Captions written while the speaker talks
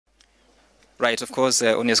Right, of course,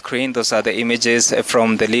 on your screen, those are the images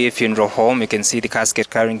from the Lee Funeral Home. You can see the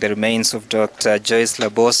casket carrying the remains of Dr. Joyce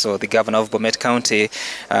Laboso, the governor of Bomet County,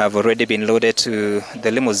 have already been loaded to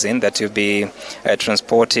the limousine that will be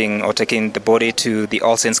transporting or taking the body to the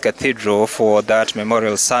All Saints Cathedral for that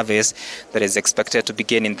memorial service that is expected to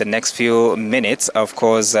begin in the next few minutes. Of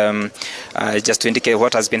course, just to indicate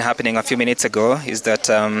what has been happening a few minutes ago is that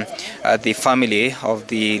the family of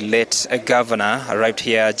the late governor arrived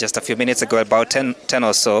here just a few minutes ago, about 10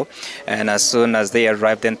 or so, and as soon as they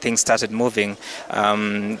arrived, then things started moving.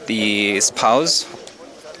 The spouse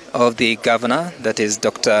of the governor, that is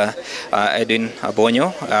Dr. Edwin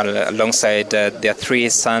Abonyo, alongside their three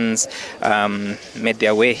sons, made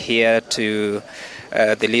their way here to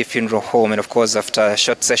the Lee Funeral Home, and of course after a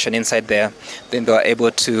short session inside there, then they were able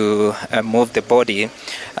to move the body.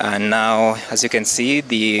 And now, as you can see,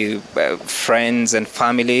 the friends and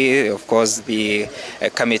family, of course the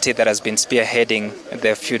committee that has been spearheading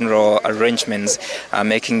the funeral arrangements, are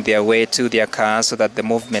making their way to their car so that the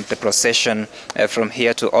movement, the procession from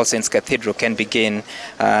here to All Saints Cathedral can begin.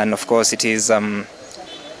 And of course it is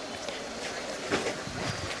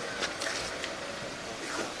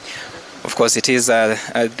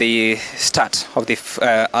the start of the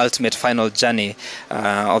ultimate final journey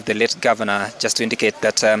of the late governor. Just to indicate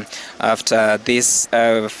that after this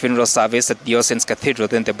funeral service at the All Saints Cathedral,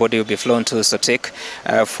 then the body will be flown to Sotik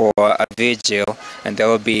for a vigil, and there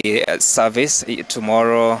will be a service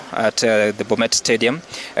tomorrow at the Bomet Stadium.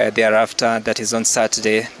 Thereafter, that is on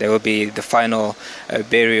Saturday, there will be the final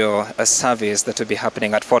burial service that will be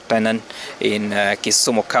happening at Fort Tainan in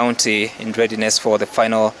Kisumu County, in readiness for the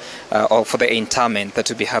final or for the interment that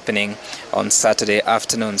will be happening on Saturday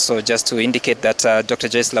afternoon. So just to indicate that Dr.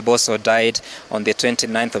 Joyce Laboso died on the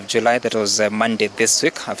 29th of July, that was Monday this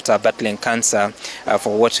week, after battling cancer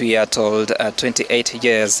for what we are told 28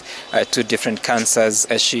 years, two different cancers.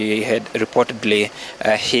 She had reportedly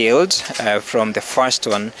healed from the first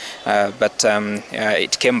one, but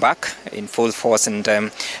it came back in full force,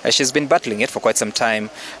 and she's been battling it for quite some time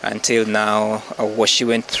until now, where she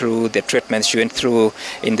went through the treatments she went through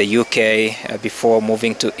in the UK before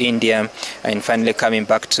moving to India and finally coming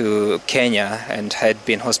back to Kenya, and had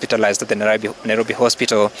been hospitalized at the Nairobi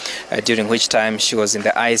hospital, during which time she was in the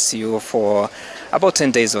ICU for about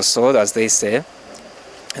 10 days or so, as they say.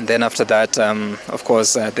 And then after that, of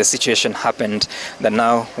course, the situation happened that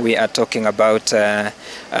now we are talking about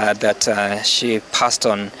that she passed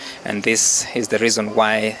on, and this is the reason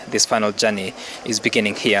why this final journey is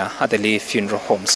beginning here at the Lee Funeral Homes.